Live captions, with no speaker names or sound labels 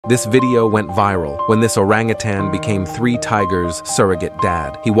This video went viral when this orangutan became 3 tigers' surrogate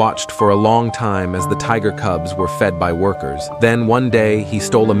dad. He watched for a long time as the tiger cubs were fed by workers. Then one day, he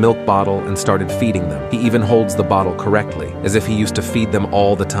stole a milk bottle and started feeding them. He even holds the bottle correctly, as if he used to feed them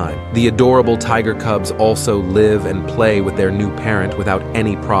all the time. The adorable tiger cubs also live and play with their new parent without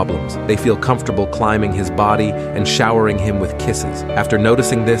any problems. They feel comfortable climbing his body and showering him with kisses. After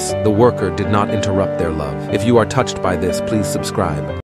noticing this, the worker did not interrupt their love. If you are touched by this, please subscribe.